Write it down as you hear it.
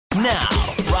Now,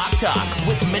 Rock Talk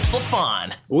with Mitch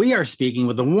LaFon. We are speaking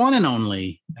with the one and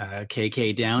only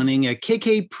KK Downing,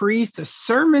 KK Priest,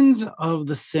 Sermons of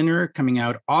the Sinner, coming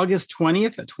out August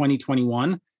 20th,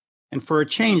 2021. And for a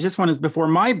change, this one is before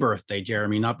my birthday,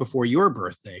 Jeremy, not before your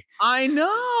birthday. I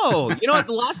know. You know what?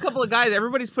 The last couple of guys,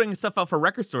 everybody's putting stuff out for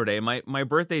Record Store Day. My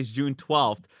birthday is June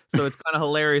 12th. So it's kind of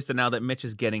hilarious that now that Mitch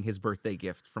is getting his birthday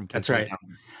gift from KK. That's right.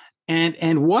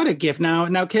 And what a gift. Now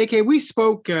KK, we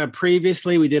spoke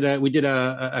previously. We did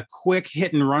a quick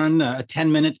hit and run, a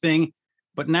 10-minute thing.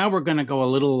 But now we're going to go a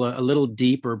little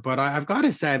deeper. But I've got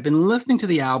to say, I've been listening to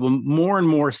the album more and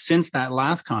more since that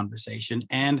last conversation.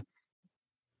 And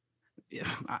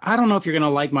I don't know if you're going to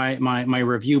like my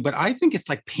review, but I think it's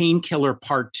like Painkiller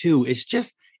Part 2.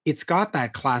 It's got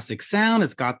that classic sound.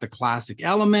 It's got the classic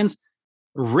elements.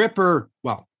 Ripper,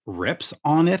 rips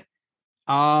on it.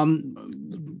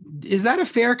 Is that a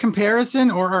fair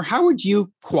comparison, or how would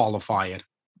you qualify it?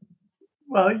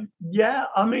 Well, yeah,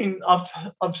 I mean,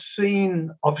 I've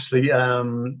seen, obviously,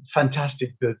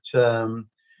 fantastic that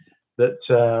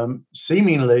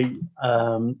seemingly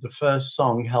the first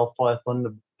song, Hellfire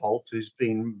Thunderbolt, has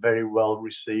been very well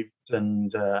received,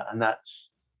 and that's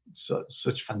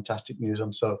such fantastic news.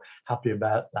 I'm so happy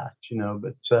about that,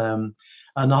 But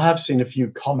and I have seen a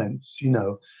few comments,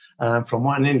 from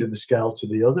one end of the scale to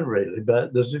the other, really.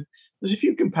 But there's a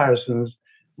few comparisons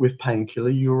with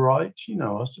Painkiller. You're right,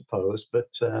 I suppose. But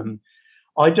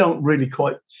I don't really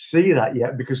quite see that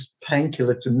yet, because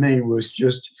Painkiller to me was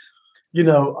just,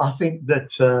 I think that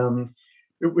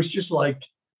it was just like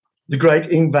the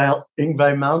great Yngwie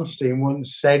Malmsteen once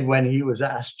said when he was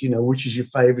asked, which is your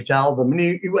favorite album,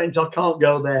 and he went, I can't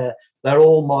go there. They're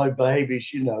all my babies,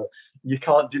 You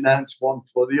can't denounce one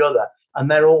for the other. And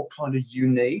they're all kind of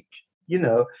unique,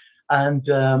 and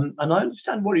I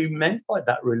understand what he meant by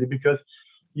that, really, because,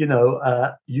 you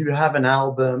have an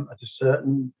album at a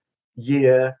certain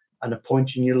year and a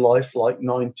point in your life, like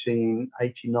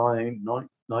 1989,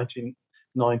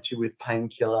 1990 with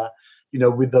Painkiller,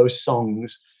 with those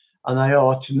songs. And they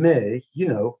are, to me,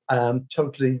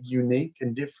 totally unique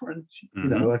and different.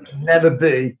 It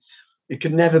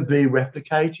can never be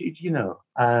replicated,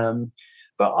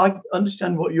 But I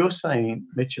understand what you're saying,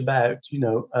 Mitch, about,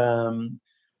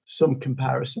 some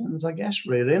comparisons, I guess,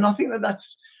 really. And I think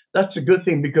that's a good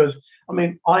thing, because, I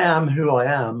mean, I am who I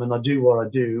am and I do what I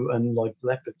do, and like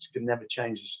leopards can never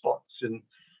change the spots, and,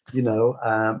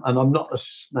 and I'm not a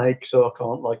snake, so I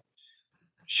can't like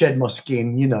shed my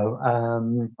skin,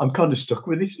 I'm kind of stuck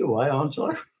with it in a way, aren't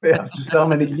I? After so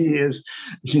many years,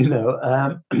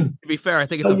 To be fair, I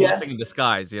think it's a blessing in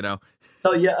disguise,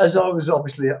 So yeah, as I was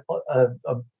obviously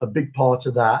a big part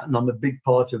of that, and I'm a big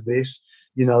part of this,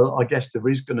 I guess there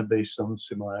is going to be some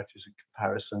similarities and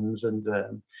comparisons, and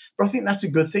but I think that's a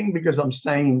good thing, because I'm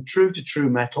staying true to true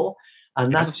metal,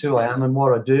 and that's who I am and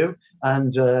what I do,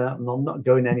 and I'm not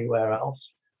going anywhere else.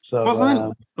 So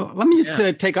let me just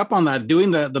take up on that,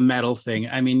 doing the metal thing.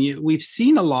 I mean, we've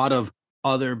seen a lot of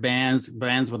other bands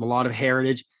with a lot of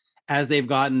heritage. As they've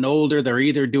gotten older, they're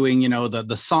either doing,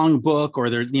 the song book, or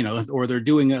they're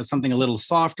doing something a little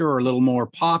softer or a little more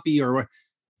poppy. Or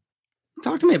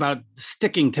talk to me about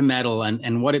sticking to metal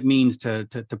and what it means to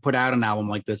put out an album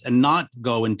like this and not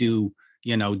go and do,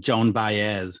 Joan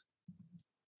Baez.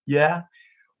 Yeah,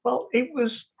 well, it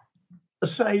was,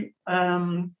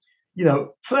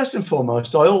 first and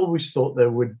foremost, I always thought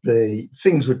there would be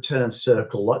things would turn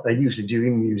circle like they usually do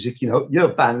in music.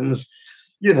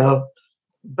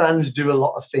 Bands do a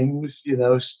lot of things,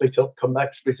 split up, come back,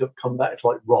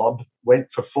 like Rob went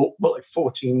for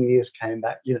 14 years, came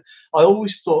back. I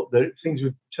always thought that things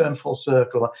would turn full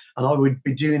circle and I would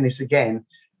be doing this again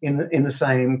in the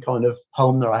same kind of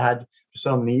home that I had for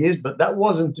so many years, but that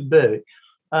wasn't to be.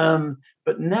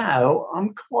 But now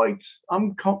I'm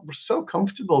so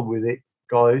comfortable with it,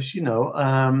 guys,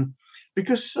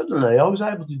 because suddenly I was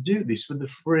able to do this with a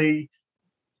free,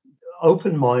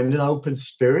 open mind and open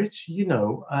spirit,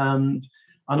 and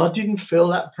I didn't feel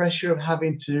that pressure of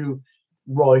having to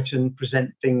write and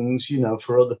present things,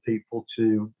 for other people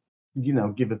to,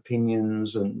 give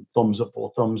opinions and thumbs up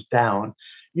or thumbs down.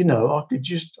 I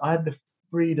had the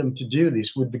freedom to do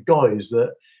this with the guys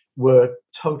that were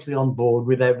totally on board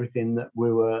with everything that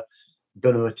we were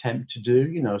going to attempt to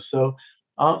do, so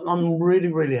I'm really,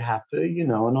 really happy,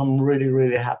 and I'm really,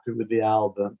 really happy with the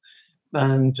album.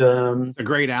 And it's a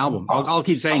great album. I'll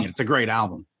keep saying it. It's a great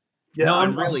album. Yeah, no,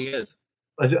 it really is.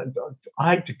 I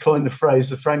hate to coin the phrase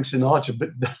the Frank Sinatra,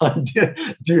 but I'm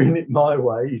doing it my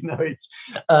way, It's,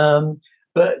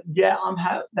 but yeah, I'm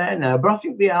there now. But I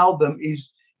think the album is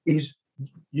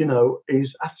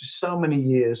is after so many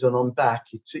years and I'm back,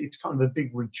 it's kind of a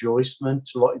big rejoicement,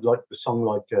 like the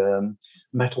song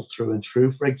Metal Through and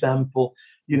Through, for example.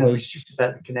 It's just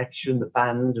about the connection, the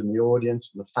band and the audience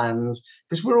and the fans,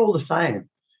 because we're all the same.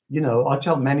 I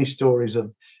tell many stories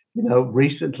of,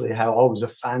 recently how I was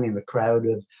a fan in the crowd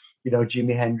of,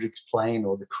 Jimi Hendrix playing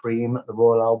or the Cream at the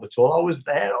Royal Albert Hall. I was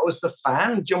there. I was the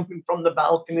fan jumping from the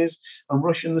balconies and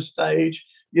rushing the stage.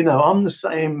 I'm the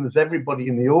same as everybody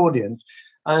in the audience.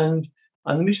 And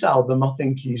this album, I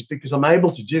think, is because I'm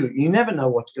able to do it. You never know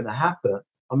what's going to happen.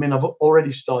 I mean, we've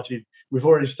already started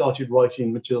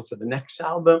writing material for the next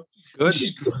album. Good. Which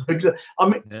is good.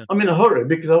 I'm in a hurry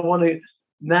because I want to,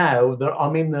 now that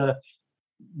I'm in the,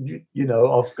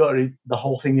 I've got the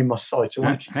whole thing in my sights.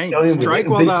 Hey, strike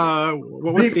while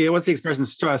what's the expression?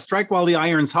 Strike while the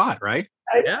iron's hot, right?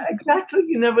 Yeah. Exactly.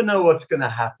 You never know what's going to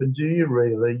happen, do you?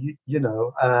 Really?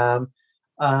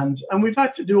 And we've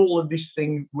had to do all of this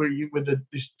thing with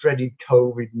this dreaded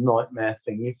COVID nightmare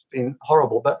thing. It's been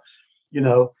horrible, but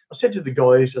I said to the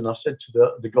guys, and I said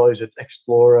to the guys at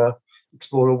Explorer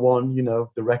One,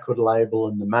 the record label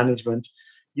and the management,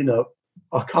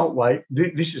 I can't wait.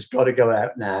 This has got to go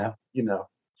out now.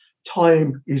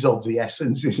 Time is of the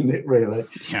essence, isn't it? Really.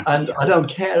 Yeah. And I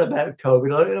don't care about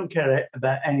COVID. I don't care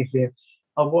about anything.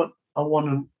 I want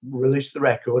to release the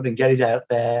record and get it out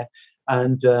there,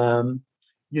 and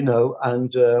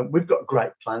we've got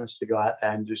great plans to go out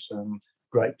there and do some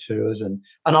great tours, and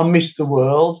I miss the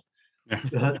world.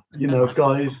 Yeah.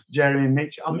 Guys, Jeremy,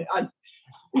 Mitch. I mean,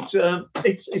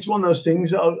 it's one of those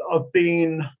things. I've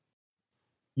been,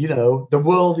 the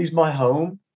world is my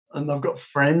home, and I've got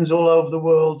friends all over the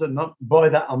world, and not by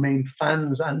that I mean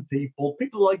fans and people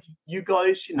like you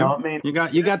guys. I mean, you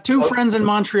got two friends in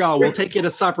Montreal. We'll take you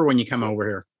to supper when you come over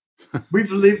here. We've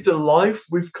lived a life.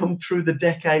 We've come through the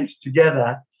decades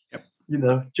together.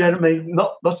 Jeremy,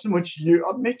 not so much you.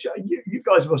 Mitch, you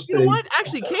guys must be. You know what?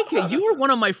 Actually, KK, you were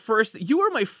my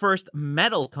first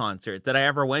metal concert that I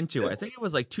ever went to. I think it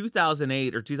was like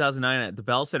 2008 or 2009 at the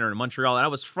Bell Center in Montreal, and I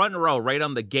was front row right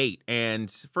on the gate. And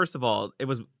first of all, it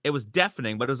was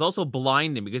deafening, but it was also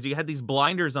blinding because you had these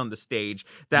blinders on the stage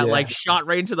that shot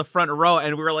right into the front row,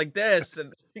 and we were like this,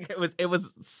 and it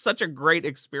was such a great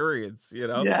experience,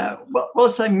 Yeah,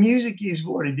 well, so music is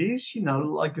what it is,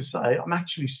 Like I say, I'm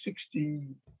actually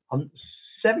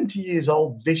 70 years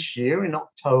old this year in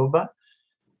October.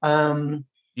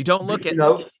 You don't look it.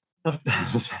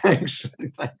 Thanks.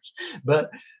 But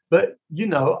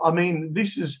I mean,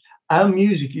 our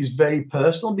music is very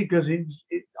personal because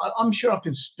I'm sure I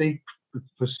can speak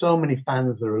for so many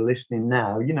fans that are listening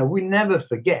now. We never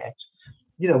forget.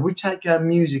 We take our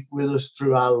music with us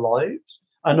through our lives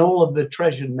and all of the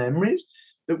treasured memories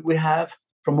that we have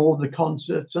from all the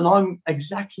concerts. And I'm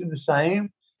exactly the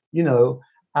same,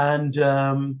 and,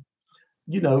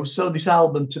 so this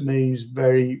album to me is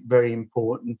very, very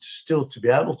important. Still to be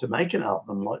able to make an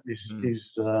album like this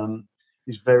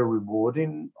is very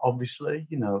rewarding, obviously,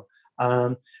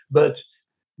 but,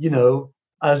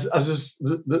 as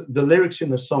the lyrics in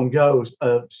the song goes,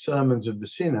 Sermons of the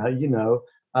Sinner,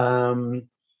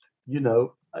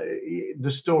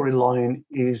 the storyline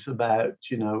is about,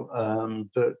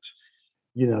 that,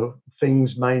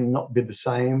 things may not be the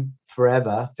same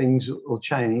forever. Things will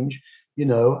change,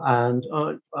 and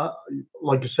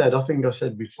like I said, I think I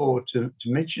said before to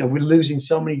Mitch, we're losing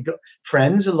so many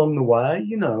friends along the way,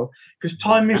 because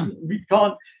time is, you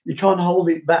can't hold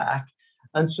it back.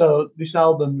 And so this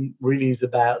album really is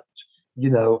about,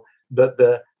 the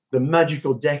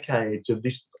magical decades of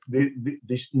this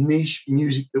niche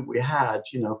music that we had,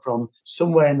 from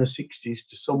somewhere in the 60s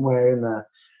to somewhere in the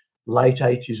late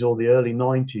 80s or the early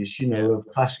 90s, of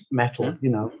classic metal,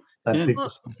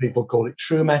 people call it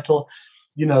true metal.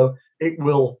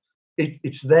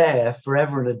 It's there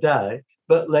forever and a day,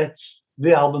 but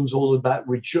the album's all about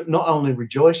not only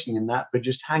rejoicing in that, but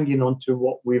just hanging on to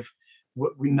what we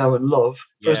know and love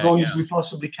for as long as we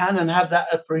possibly can, and have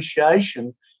that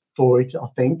appreciation for it, I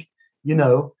think,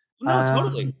 No,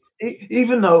 totally.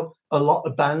 Even though a lot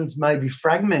of bands may be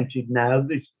fragmented now,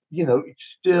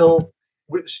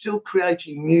 we're still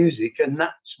creating music, and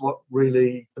that's what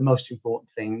really the most important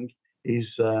thing is,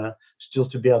 still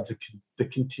to be able to the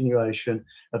continuation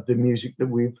of the music that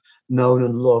we've known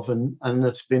and loved, and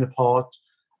that's been a part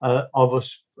of us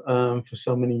for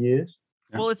so many years.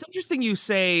 Well, it's interesting you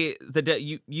say that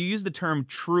you use the term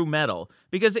true metal,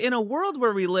 because in a world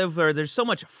where we live where there's so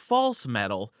much false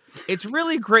metal, it's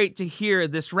really great to hear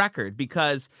this record,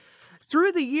 because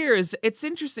through the years, it's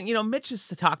interesting. Mitch has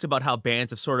talked about how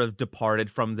bands have sort of departed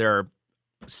from their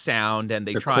sound, and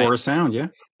they try core sound, yeah.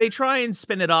 they try and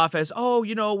spin it off as, oh,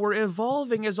 we're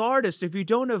evolving as artists. If you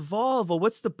don't evolve, well,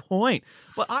 what's the point?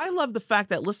 But I love the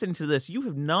fact that listening to this, you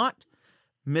have not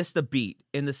missed a beat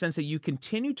in the sense that you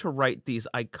continue to write these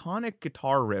iconic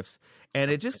guitar riffs, and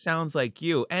it just sounds like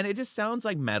you, and it just sounds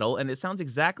like metal, and it sounds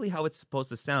exactly how it's supposed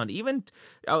to sound. Even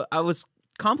I was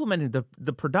complimenting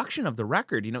the production of the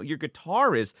record. Your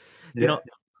guitar is,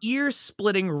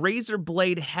 ear-splitting razor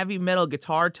blade heavy metal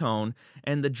guitar tone,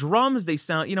 and the drums, they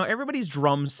sound, everybody's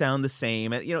drums sound the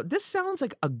same, and this sounds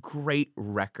like a great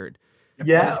record.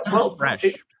 Yeah, well, fresh.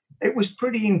 It was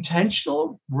pretty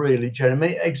intentional, really,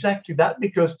 Jeremy. Exactly that,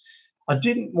 because I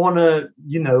didn't want to,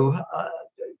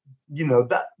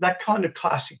 that kind of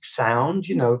classic sound,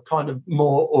 kind of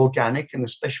more organic, and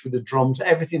especially with the drums,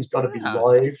 everything's got to be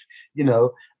live,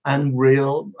 and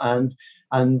real, and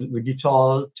the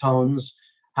guitar tones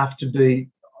have to be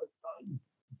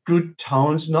good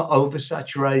tones, not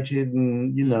oversaturated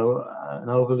and and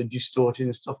overly distorted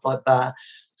and stuff like that.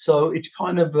 So it's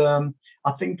kind of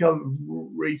I think I've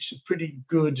reached a pretty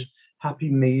good happy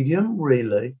medium,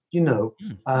 really,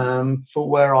 for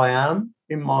where I am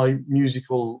in my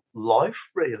musical life,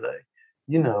 really.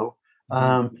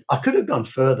 I could have gone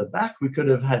further back. We could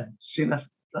have had synth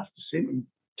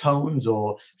tones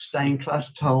or stained class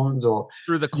tones, or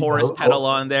threw the chorus pedal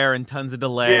on there and tons of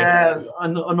delay. Yeah,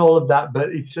 and all of that. But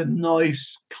it's a nice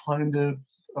kind of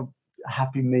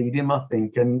happy medium, I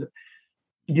think. And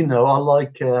I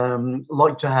like to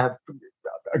have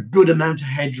a good amount of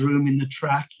headroom in the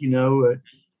track,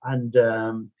 and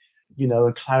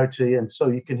clarity, and so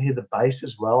you can hear the bass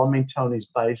as well. I mean, Tony's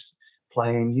bass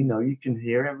playing, you can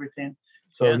hear everything.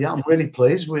 So yeah, I'm really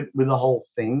pleased with the whole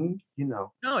thing,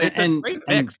 No, it's a great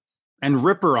mix. And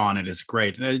Ripper on it is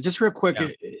great. Just real quick,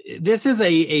 this is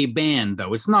a band,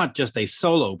 though. It's not just a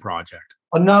solo project.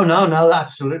 Oh, no,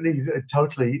 absolutely,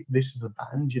 totally. This is a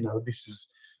band, This is,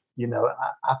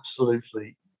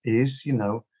 absolutely is,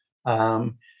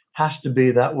 has to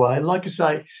be that way. Like I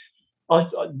say,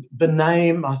 the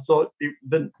name, I thought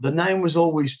the name was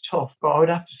always tough, but I would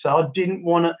have to say I didn't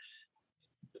want to,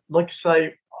 like I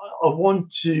say, I want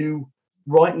to,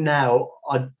 right now,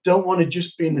 I don't want to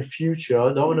just be in the future.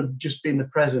 I don't want to just be in the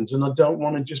present, and I don't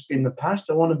want to just be in the past.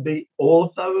 I want to be all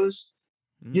of those,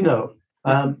 the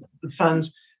fans.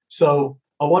 So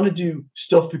I want to do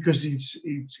stuff because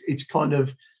it's kind of,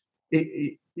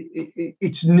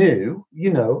 it's new,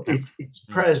 it's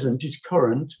present, it's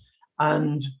current,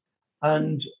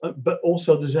 but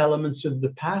also there's elements of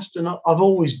the past. And I've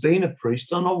always been a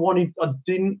priest, and I wanted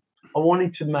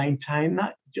to maintain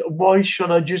that. Why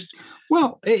should I just?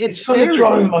 Well, it's kind of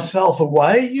throwing myself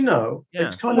away, Yeah.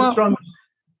 It's kind of throwing.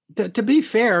 To be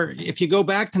fair, if you go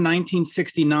back to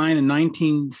 1969 and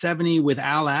 1970 with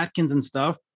Al Atkins and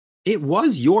stuff, it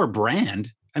was your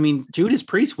brand. I mean, Judas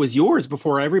Priest was yours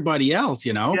before everybody else,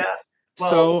 Yeah. Well,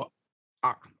 so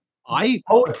I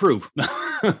approve.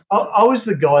 I was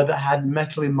the guy that had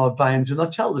metal in my veins, and I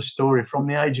tell the story from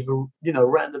the age of,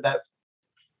 around about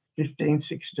 15,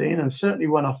 16, and certainly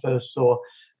when I first saw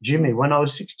Jimmy when I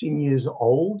was 16 years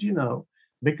old,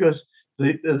 because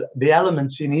the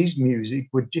elements in his music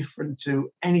were different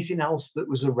to anything else that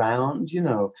was around,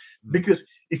 because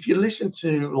if you listen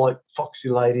to like Foxy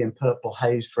Lady and Purple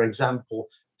Haze, for example,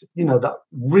 that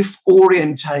riff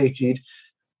orientated,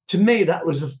 to me, that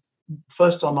was the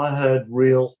first time I heard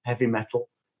real heavy metal,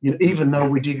 even though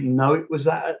we didn't know it was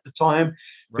that at the time,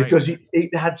 because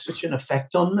it had such an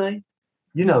effect on me,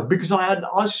 because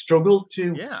I struggled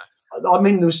to, I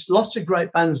mean, there was lots of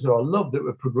great bands that I loved that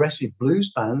were progressive blues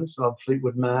bands, like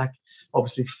Fleetwood Mac,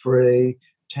 obviously Free,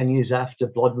 10 Years After,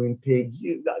 Bloodwind Pig.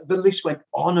 The list went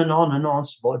on and on and on.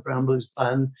 Savoy Brown Blues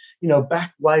Band,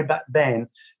 way back then,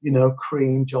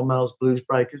 Cream, John Mayall's Blues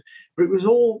Breakers. But it was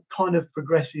all kind of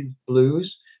progressive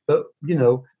blues. But,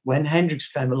 when Hendrix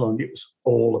came along, it was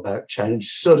all about change.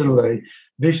 Suddenly,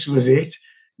 this was it,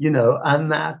 and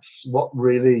that's what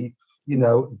really,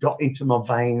 got into my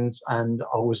veins. And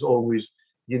I was always,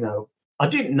 I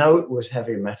didn't know it was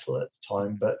heavy metal at the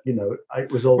time, but,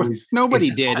 it was always. Nobody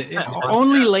did.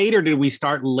 Only later did we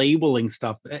start labeling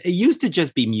stuff. It used to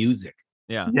just be music.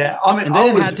 Yeah. Yeah. I mean, and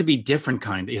then it had to be different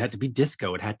kind. It had to be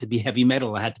disco. It had to be heavy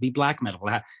metal. It had to be black metal.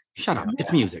 Shut up.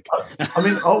 It's music. I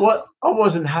mean, I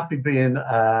wasn't happy being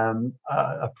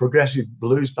a progressive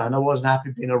blues band. I wasn't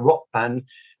happy being a rock band.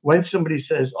 When somebody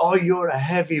says, "Oh, you're a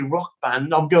heavy rock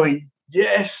band," I'm going,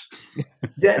 yes,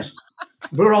 yes.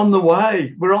 We're on the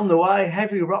way. We're on the way.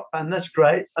 Heavy rock band. That's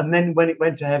great. And then when it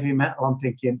went to heavy metal, I'm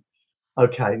thinking,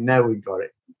 okay, now we've got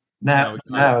it. Now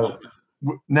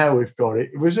we've got it.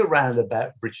 It was around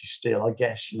about British Steel, I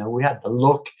guess. We had the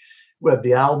look. We had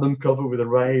the album cover with a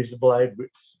razor blade,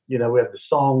 You know, we had the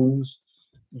songs,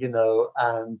 you know,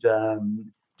 and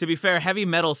To be fair, heavy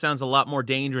metal sounds a lot more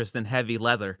dangerous than heavy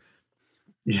leather.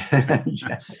 yeah,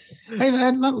 yeah.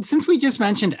 Hey, since we just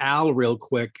mentioned Al real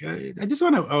quick, I just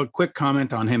want a quick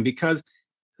comment on him, because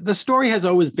the story has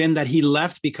always been that he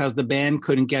left because the band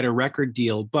couldn't get a record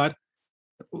deal. But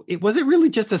was it really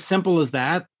just as simple as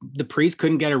that? The Priest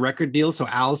couldn't get a record deal, so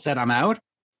Al said, "I'm out,"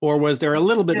 or was there a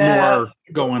little bit more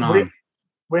going on?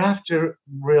 We have to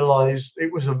realize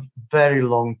it was a very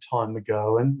long time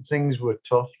ago, and things were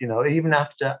tough. You know, even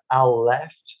after Al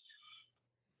left,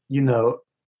 you know,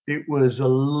 it was a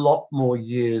lot more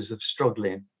years of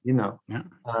struggling. You know, Yeah.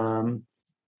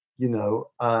 you know,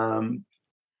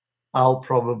 Al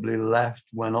probably left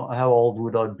when how old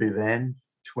would I be then?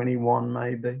 21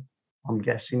 maybe. I'm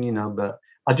guessing, you know, but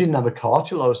I didn't have a car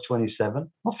till I was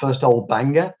 27. My first old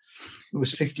banger, it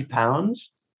was £50,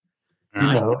 you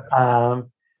know.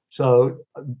 So,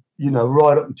 you know,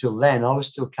 right up until then, I was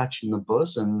still catching the bus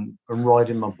and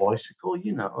riding my bicycle,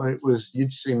 you know. It was,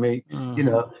 you'd see me, you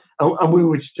know, and we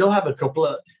would still have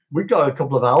we got a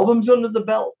couple of albums under the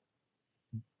belt,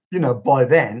 you know, by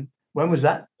then. When was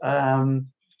that?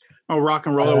 Rock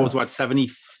and Roller was what,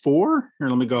 74? Here,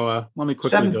 let me go. Let me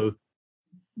quickly go.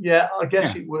 Yeah, I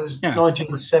guess it was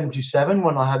 1977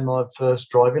 when I had my first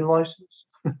driving license.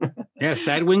 Yeah,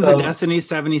 Sad Wings of Destiny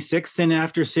 76, Sin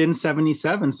After Sin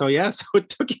 77. So yeah, so it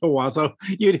took you a while. So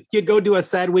you'd go do a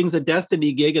Sad Wings of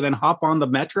Destiny gig and then hop on the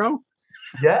Metro?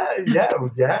 Yeah.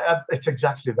 It's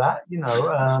exactly that. You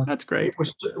know, that's great. It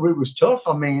was tough.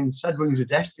 I mean, Sad Wings of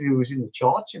Destiny was in the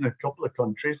charts in a couple of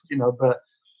countries. You know, but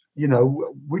you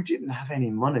know, we didn't have any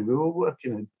money. We were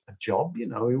working a job. You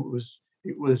know, it was.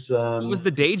 What was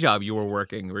the day job you were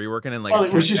working? Were you working in like? Well,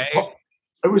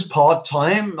 it was part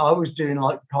time. I was doing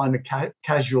like kind of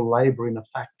casual labor in a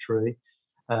factory.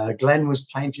 Glenn was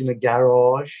painting a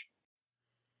garage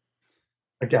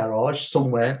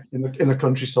somewhere in the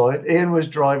countryside. Ian was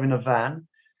driving a van.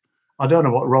 I don't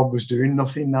know what Rob was doing.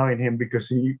 Nothing, knowing him, because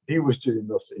he was doing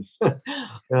nothing.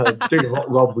 Doing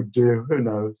what Rob would do. Who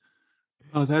knows?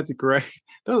 Oh, that's great.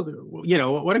 You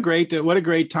know, what a great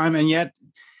time, and yet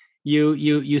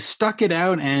you stuck it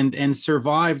out and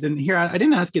survived. And here, I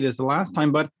didn't ask you this the last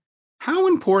time, but how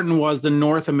important was the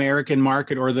North American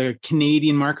market, or the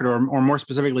Canadian market, or more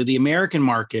specifically the American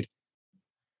market,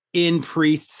 in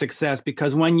Priest's success?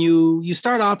 Because when you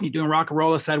start off, you're doing Rock and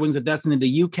Roll, Sad Wings of Destiny,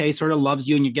 the UK sort of loves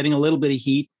you and you're getting a little bit of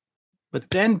heat, but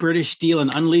then British Steel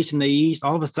and Unleashed in the East,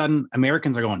 all of a sudden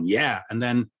Americans are going, yeah, and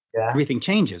then everything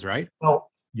changes, right?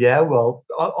 Well, yeah, well,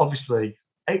 obviously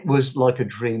it was like a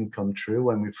dream come true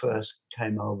when we first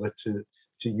came over to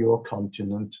your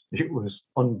continent. It was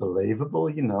unbelievable,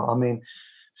 you know. I mean,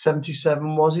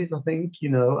 77 was it, I think, you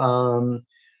know,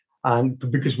 and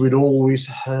because we'd always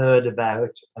heard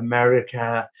about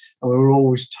America, and we were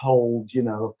always told, you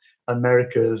know,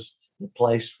 America's the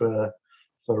place for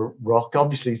rock.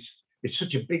 Obviously, it's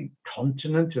such a big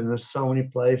continent, and there's so many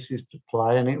places to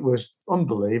play, and it was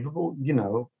unbelievable, you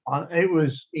know. It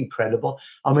was incredible.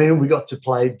 I mean, we got to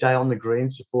play Day on the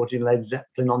Green supporting Led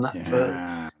Zeppelin on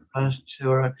that first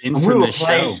tour. Infamous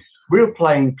show. We were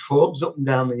playing clubs up and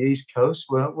down the East Coast,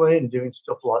 weren't we, and doing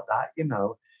stuff like that, you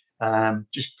know.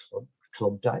 Just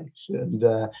club dates,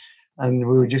 and we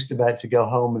were just about to go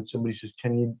home, and somebody says,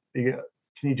 "Can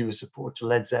you do a support to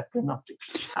Led Zeppelin?"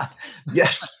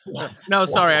 Yes. No,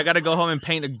 sorry, I got to go home and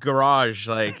paint a garage.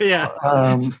 Like, yeah.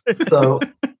 So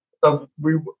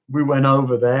we went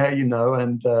over there, you know,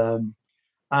 and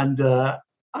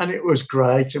it was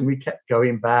great, and we kept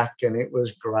going back, and it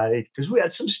was great because we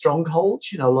had some strongholds,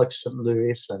 you know, like St.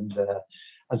 Louis and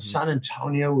San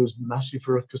Antonio was massive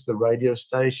for us because the radio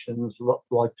stations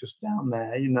liked us down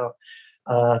there, you know.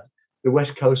 The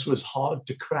West Coast was hard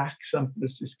to crack, San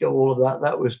Francisco, all of that.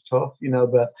 That was tough, you know,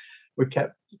 but we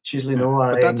kept chiseling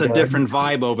away. But that's a different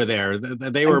vibe over there.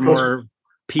 They were more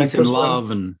peace and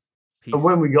love. And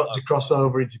when we got to cross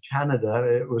over into Canada,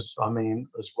 it was, I mean,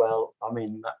 as well, I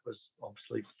mean, that was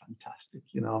obviously fantastic,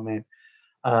 you know, I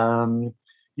mean,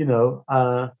 you know,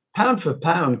 pound for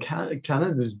pound,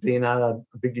 Canada's been our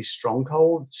biggest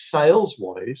stronghold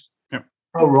sales-wise,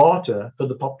 pro rata for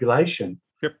the population.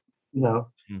 Yep. You know,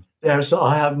 so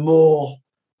I have more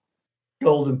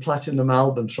gold and platinum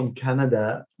albums from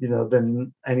Canada, you know,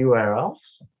 than anywhere else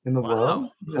in the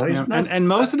world. You know, and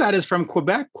most of that is from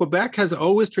Quebec. Quebec has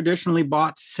always traditionally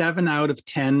bought 7 out of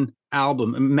 10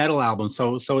 metal albums.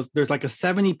 So there's like a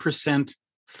 70%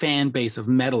 fan base of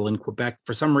metal in Quebec.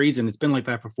 For some reason, it's been like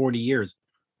that for 40 years.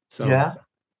 So yeah,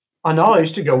 I know. I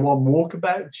used to go on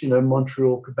walkabouts, you know,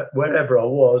 Montreal, Quebec, wherever I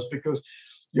was, because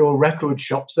your record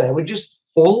shops there were just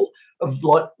full of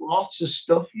like lots of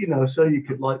stuff, so you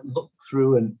could like look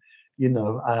through and,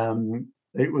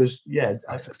 it was,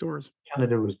 Classic stores.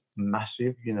 Canada was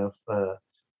massive,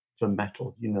 for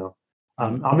metal, I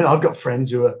mean, I've got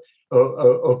friends who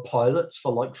are pilots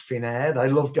for like Finnair.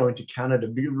 They love going to Canada,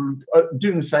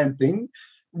 doing the same thing,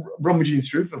 rummaging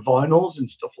through for vinyls and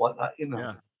stuff like that,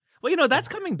 Yeah. Well, that's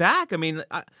coming back. I mean,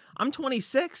 I'm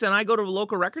 26 and I go to a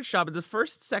local record shop, and the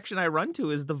first section I run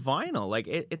to is the vinyl. Like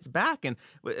it's back, and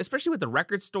especially with the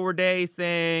record store day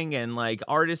thing, and like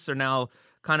artists are now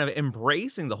kind of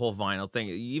embracing the whole vinyl thing.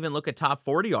 You even look at top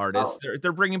 40 artists;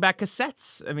 they're bringing back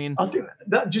cassettes. I mean, I think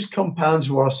that just compounds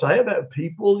what I say about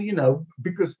people,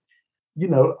 because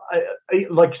I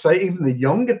like say even the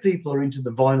younger people are into the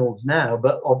vinyls now,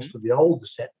 but obviously the older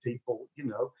set people,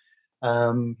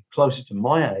 closer to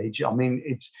my age, I mean,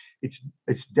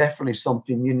 it's definitely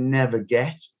something you never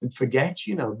get and forget,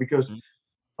 because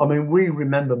I mean, we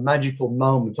remember magical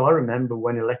moments. I remember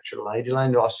when Electra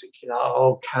Ladyland, I was thinking,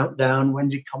 oh, countdown,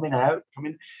 when's it coming out?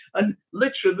 And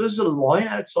literally, there's a line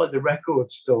outside the record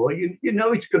store. You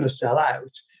know it's going to sell out.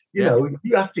 You know,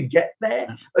 you have to get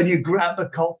there and you grab a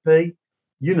copy,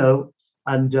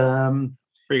 and or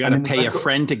you got to pay a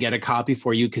friend to get a copy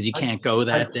for you because you can't go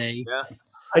that day. Yeah.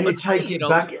 And you take it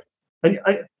back,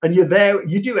 and you're there.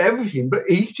 You do everything but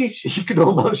eat it. You can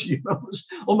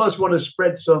almost want to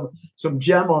spread some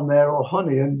jam on there or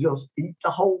honey and just eat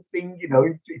the whole thing.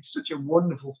 It's such a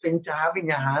wonderful thing to have in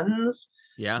your hands.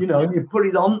 Yeah. And you put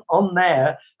it on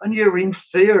there, and you're in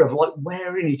fear of like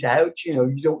wearing it out. You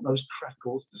don't want those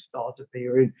crackles to start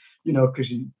appearing. Because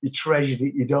you treasured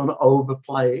it. You don't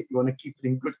overplay it. You want to keep it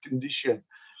in good condition.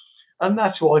 And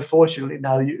that's why, fortunately,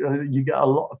 now you get a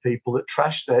lot of people that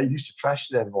used to trash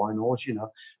their vinyls,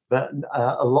 but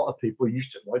a lot of people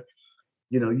used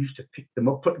to pick them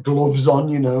up, put gloves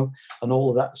on, and all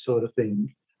of that sort of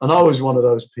thing. And I was one of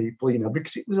those people,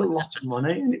 because it was a lot of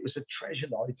money and it was a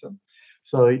treasured item.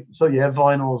 So yeah,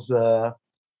 vinyls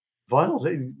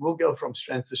will go from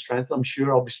strength to strength. I'm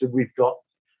sure, obviously, we've got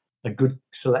a good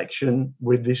selection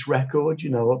with this record,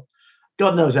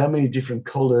 God knows how many different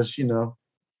colors,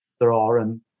 there are,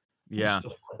 and yeah,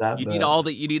 stuff like that,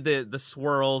 you need the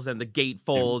swirls and the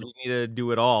gatefold. You need to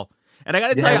do it all. And I got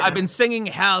to tell you, I've been singing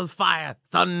Hellfire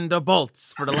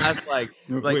Thunderbolts for the last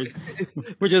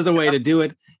which is the way to do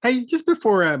it. Hey, just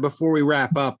before we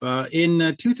wrap up,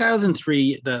 in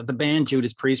 2003, the band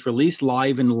Judas Priest released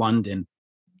Live in London,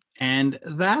 and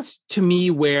that's to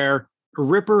me where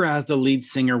Ripper as the lead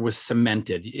singer was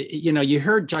cemented. You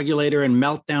heard Jugulator and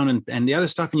Meltdown and the other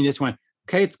stuff, and you just went,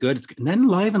 okay, it's good. And then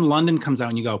Live in London comes out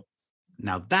and you go,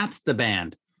 now that's the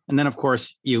band. And then, of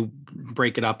course, you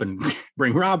break it up and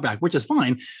bring Rob back, which is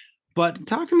fine. But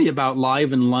talk to me about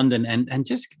Live in London. And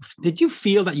just, did you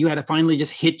feel that you had to finally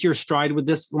just hit your stride with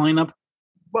this lineup?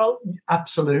 Well,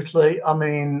 absolutely. I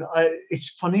mean, it's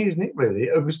funny, isn't it, really?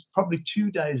 It was probably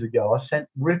 2 days ago I sent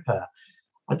Ripper.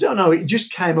 I don't know, it just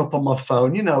came up on my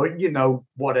phone,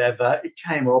 whatever. It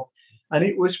came up, and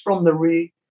it was from the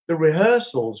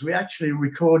rehearsals. We actually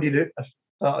recorded it.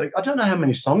 I don't know how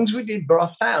many songs we did, but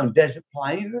I found Desert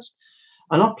Plains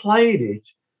and I played it.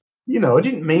 I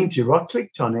didn't mean to. I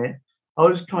clicked on it. I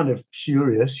was kind of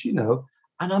curious, and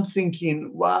I'm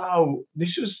thinking, wow,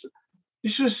 this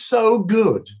was so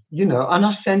good, and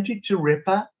I sent it to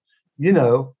Ripper,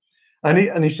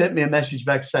 and he sent me a message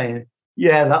back saying,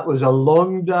 yeah, that was a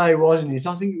long day, wasn't it?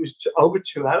 I think it was over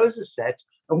 2 hours a set,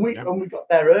 and we got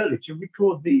there early to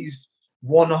record these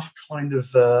one-off kind of,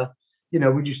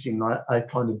 we just in like a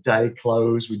kind of day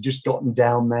clothes. We'd just gotten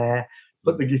down there,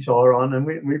 put the guitar on, and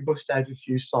we bust out a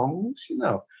few songs.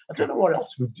 I don't know what else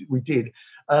we did,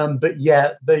 but yeah,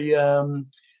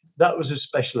 that was a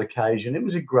special occasion. It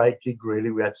was a great gig,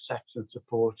 really. We had Saxon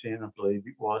support in, I believe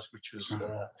it was, which was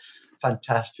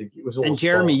fantastic. It was all. And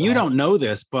Jeremy, you don't know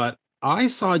this, but I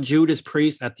saw Judas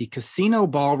Priest at the Casino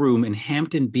Ballroom in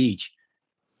Hampton Beach.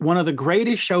 One of the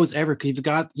greatest shows ever,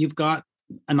 because you've got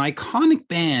an iconic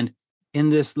band in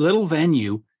this little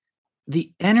venue.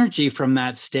 The energy from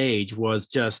that stage was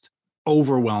just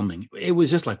overwhelming. It was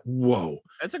just like, whoa.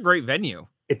 That's a great venue.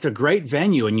 It's a great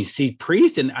venue. And you see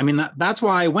Priest, and I mean, that's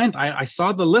why I went. I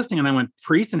saw the listing and I went,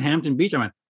 Priest in Hampton Beach. I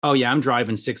went, oh yeah, I'm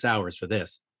driving 6 hours for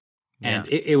this. And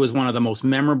it was one of the most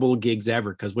memorable gigs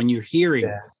ever, because when you're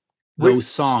hearing those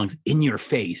songs in your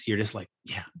face, you're just like,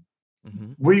 yeah.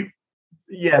 Mm-hmm.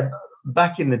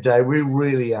 Back in the day, we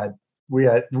really had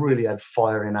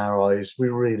fire in our eyes. We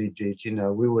really did.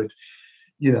 We would,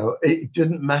 it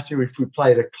didn't matter if we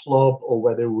played a club or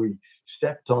whether we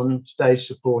stepped on stage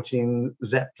supporting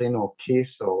Zeppelin or Kiss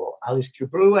or Alice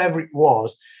Cooper, whoever it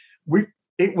was.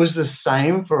 It was the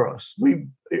same for us.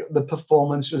 The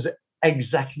performance was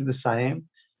exactly the same.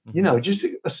 You know, just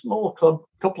a small club,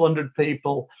 couple hundred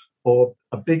people, or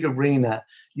a big arena.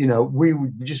 You know, we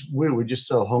were just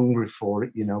so hungry for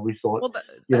it. You know, we thought, Well,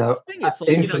 you that's know, the thing. It's like,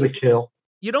 in for the kill.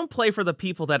 you don't play for the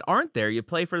people that aren't there. You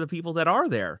play for the people that are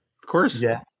there. Of course.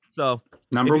 Yeah. So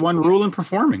Number one rule in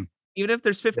performing. even if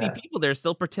there's 50 people there,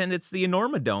 still pretend it's the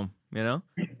Enorma Dome, you know?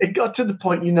 It got to the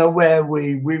point, you know, where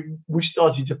we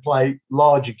started to play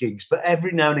larger gigs, but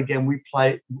every now and again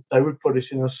they would put us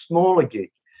in a smaller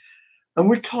gig. And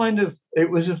we kind of, it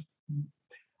was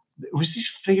this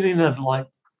feeling of like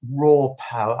raw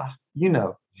power, you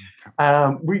know.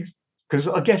 Because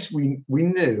I guess we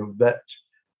knew that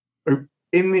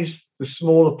in the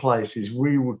smaller places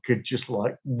could just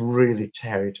like really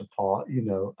tear it apart, you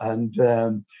know, and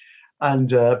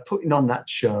putting on that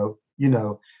show, you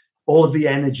know, all of the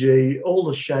energy, all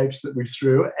the shapes that we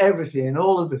threw, everything,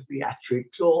 all of the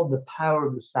theatrics, all of the power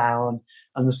of the sound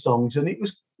and the songs, and it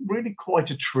was really quite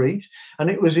a treat. And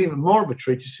it was even more of a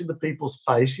treat to see the people's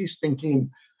faces thinking,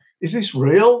 is this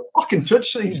real? I can touch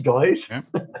these guys. Yeah.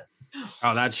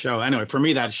 Oh, that show. Anyway, for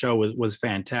me, that show was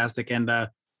fantastic. And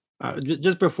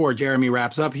just before Jeremy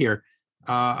wraps up here,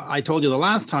 I told you the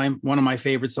last time, one of my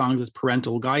favorite songs is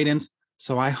Parental Guidance.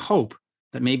 So I hope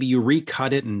that maybe you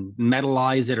recut it and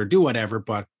metalize it or do whatever,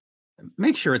 but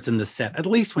make sure it's in the set, at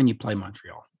least when you play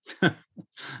Montreal.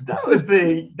 That would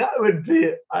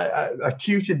be a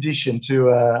cute addition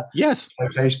to yes,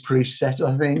 Jose Priest set,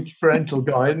 I think. Parental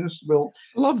Guidance. We'll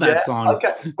love that song.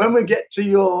 Okay, when we get to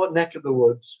your neck of the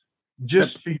woods,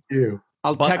 just for you,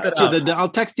 I'll text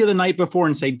you the night before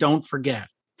and say, don't forget.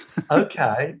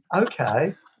 Okay.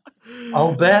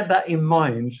 I'll bear that in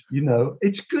mind. You know,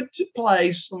 it's good to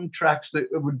play some tracks that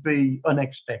would be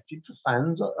unexpected for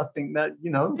fans. I think that,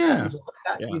 you know,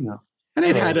 you know. And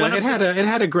it had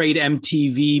a great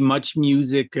MTV Much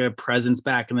Music presence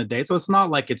back in the day. So it's not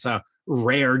like it's a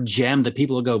rare gem that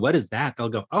people will go, what is that? They'll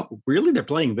go, oh, really? They're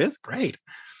playing this? Great.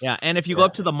 Yeah, and if you go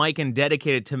up to the mic and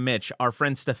dedicate it to Mitch, our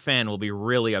friend Stefan will be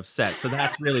really upset. So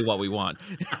that's really what we want.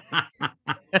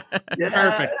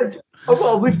 Perfect. Oh,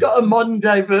 well, we've got a modern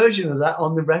day version of that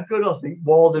on the record, I think.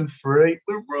 Wild and Free.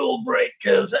 We're rule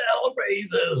breakers, hell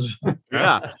raisers.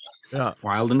 Yeah.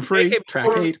 Wild and Free, track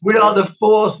 8. We are the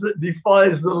force that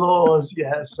defies the laws.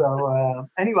 Yeah, so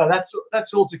anyway,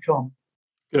 that's all to come.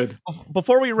 Good.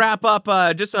 Before we wrap up,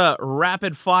 just a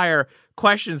rapid fire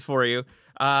questions for you.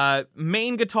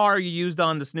 Main guitar you used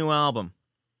on this new album?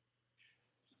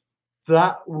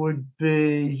 That would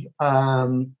be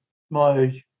the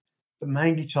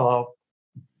main guitar.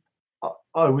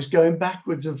 I was going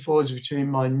backwards and forwards between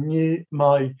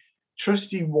my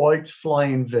trusty white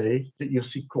Flying V that you'll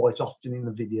see quite often in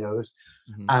the videos,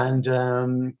 and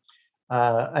an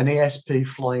ESP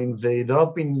Flying V that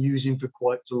I've been using for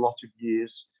quite a lot of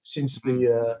years since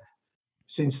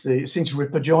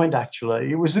Ripper joined.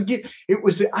 Actually, it was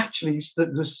actually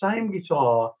the same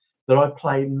guitar that I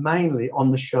played mainly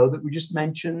on the show that we just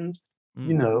mentioned,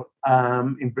 you know,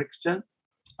 in Brixton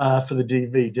for the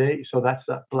DVD. So that's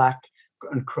that black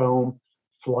and chrome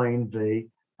Flying V.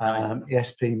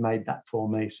 ESP made that for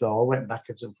me, so I went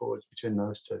backwards and forwards between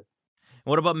those two.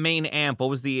 What about main amp? What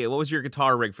was your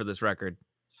guitar rig for this record?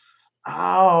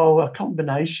 Oh, a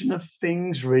combination of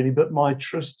things really, but my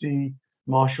trusty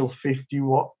Marshall 50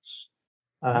 watts.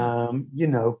 You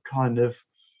know, kind of.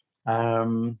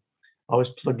 I was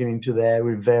plugging into there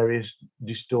with various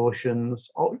distortions.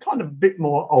 Kind of a bit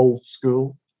more old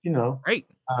school, you know. Right.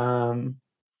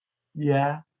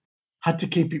 Yeah, had to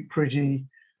keep it pretty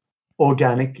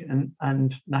organic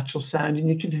and natural sounding.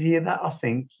 You can hear that, I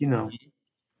think, you know.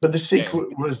 But the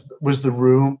secret was the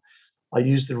room. I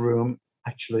used the room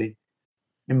actually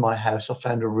in my house. I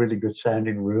found a really good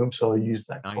sounding room, so I used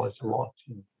that quite a lot.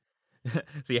 You know.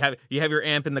 So you have your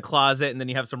amp in the closet, and then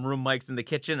you have some room mics in the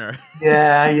kitchen, or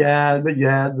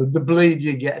the bleed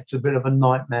you get, it's a bit of a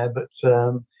nightmare, but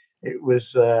it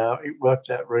worked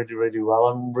out really, really well.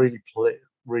 I'm really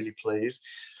pleased.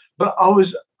 But I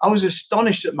was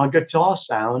astonished at my guitar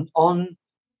sound on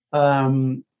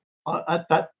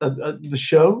at the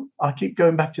show. I keep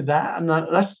going back to that, and I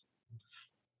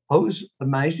was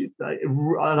amazed.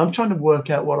 And I'm trying to work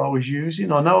out what I was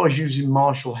using. I know I was using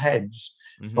Marshall heads,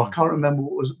 but I can't remember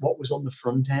what was on the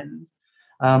front end.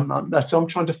 So I'm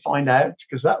trying to find out,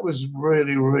 because that was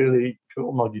really, really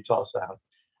cool, my guitar sound.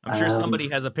 I'm sure somebody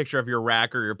has a picture of your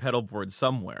rack or your pedal board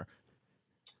somewhere.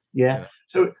 Yeah.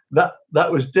 So that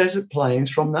was Desert Plains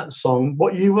from that song.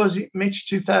 What year was it, Mitch?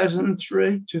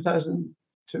 2003,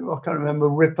 2002? I can't remember.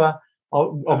 Ripper,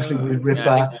 obviously with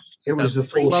Ripper. It was the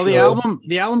full. Well, the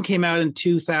album came out in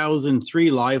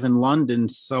 2003 live in London,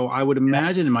 so I would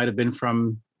imagine it might have been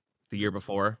from the year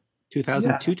before.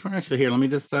 2002 tour. Actually, here, let me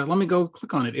just let me go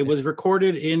click on it. It was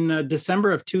recorded in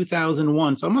December of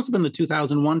 2001, so it must have been the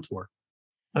 2001 tour.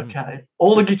 Okay,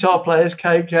 all the guitar players,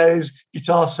 KK's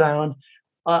guitar sound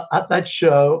at that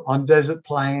show on Desert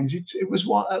Plains. It was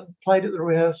what played at the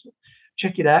rehearsal.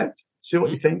 Check it out. See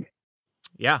what you think.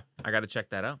 Yeah, I got to check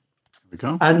that out. There we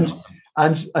go.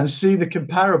 And see the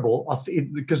comparable. I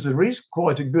think because there is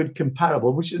quite a good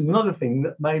comparable, which is another thing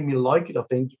that made me like it. I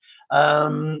think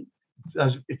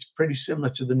as it's pretty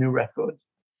similar to the new record.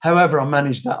 However, I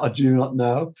managed that, I do not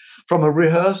know. From a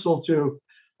rehearsal to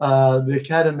the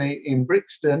Academy in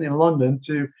Brixton in London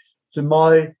to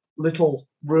my little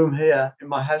room here in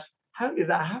my house. How did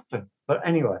that happen? But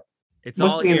anyway, it's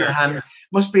all here.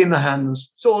 Must be in the hands.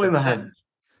 It's all in the hands.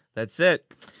 That's it.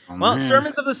 Well,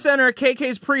 Sermons of the Center,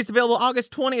 KK's Priest, available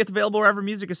August 20th, available wherever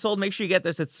music is sold. Make sure you get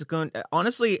this.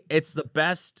 Honestly, it's the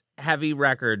best heavy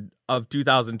record of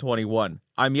 2021.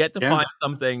 I'm yet to find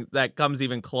something that comes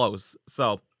even close.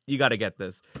 So you got to get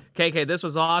this. KK, this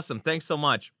was awesome. Thanks so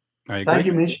much. Thank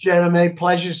you, Mitch, Jeremy.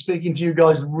 Pleasure speaking to you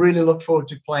guys. Really look forward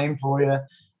to playing for you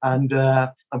and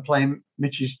playing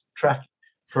Mitch's track,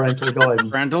 Parental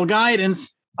Guidance. Parental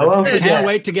Guidance. I can't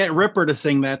wait to get Ripper to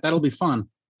sing that. That'll be fun.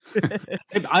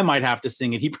 I might have to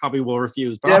sing it. He probably will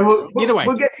refuse. But either way,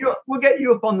 we'll get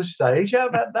you up on the stage. How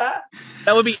about that?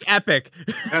 That would be epic.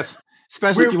 Yes,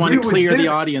 especially if you want to clear the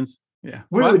audience. Yeah,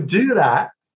 we would do that.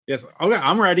 Yes. Okay,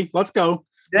 I'm ready. Let's go.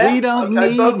 Yeah? We don't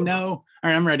need no. All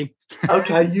right, I'm ready.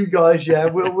 Okay, you guys. Yeah,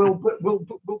 we'll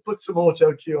put some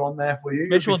auto cue on there for you.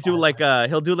 Mitch will do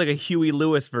he'll do like a Huey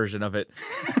Lewis version of it.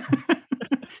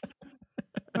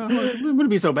 It wouldn't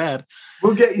be so bad.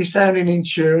 We'll get you sounding in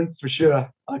tune for sure.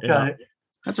 Okay, yeah.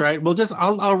 That's all right.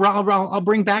 I'll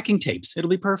bring backing tapes. It'll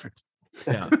be perfect.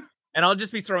 Yeah, and I'll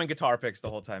just be throwing guitar picks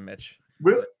the whole time, Mitch.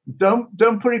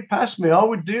 Don't put it past me. I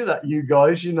would do that. You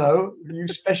guys, you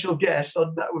special guests.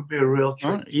 That would be a real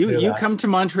treat. Well, you come to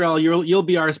Montreal. You'll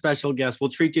be our special guest.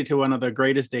 We'll treat you to one of the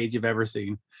greatest days you've ever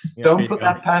seen. Don't put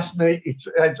that past me.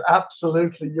 It's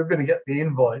absolutely. You're going to get the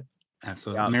invite.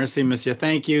 Absolutely. Yeah. Merci, monsieur.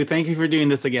 Thank you. Thank you for doing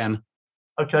this again.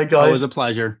 Okay, guys. It was a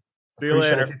pleasure. See you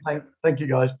later. Thank you,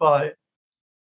 guys. Bye.